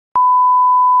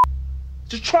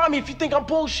Just try me if you think I'm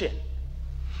bullshit.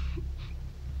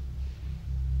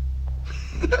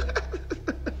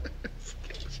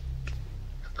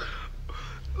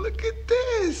 Look at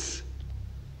this.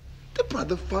 The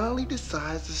brother finally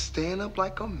decides to stand up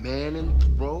like a man and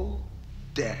throw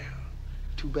down.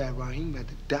 Too bad Raheem had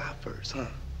to die first, huh?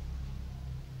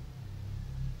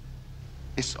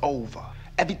 It's over.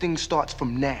 Everything starts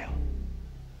from now.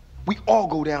 We all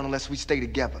go down unless we stay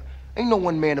together. Ain't no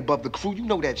one man above the crew. You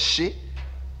know that shit.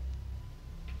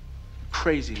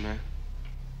 Crazy, man.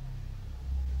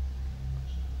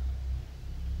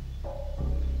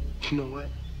 You know what?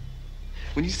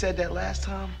 When you said that last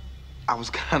time, I was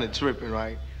kind of tripping,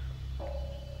 right?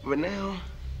 But now,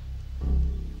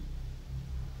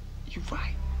 you're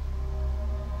right.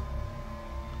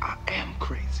 I am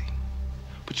crazy.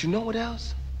 But you know what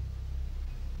else?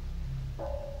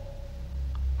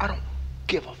 I don't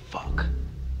give a fuck.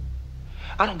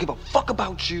 I don't give a fuck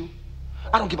about you.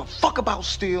 I don't give a fuck about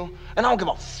Steele. And I don't give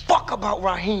a fuck about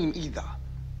Raheem either.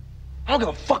 I don't give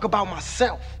a fuck about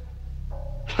myself.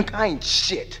 Look, I ain't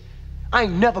shit. I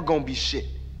ain't never gonna be shit.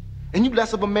 And you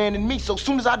less of a man than me, so as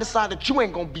soon as I decide that you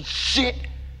ain't gonna be shit,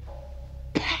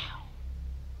 pow,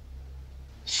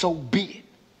 so be it.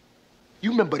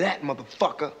 You remember that,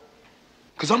 motherfucker.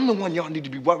 Because I'm the one y'all need to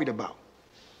be worried about.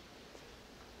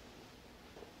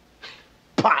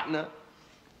 Partner.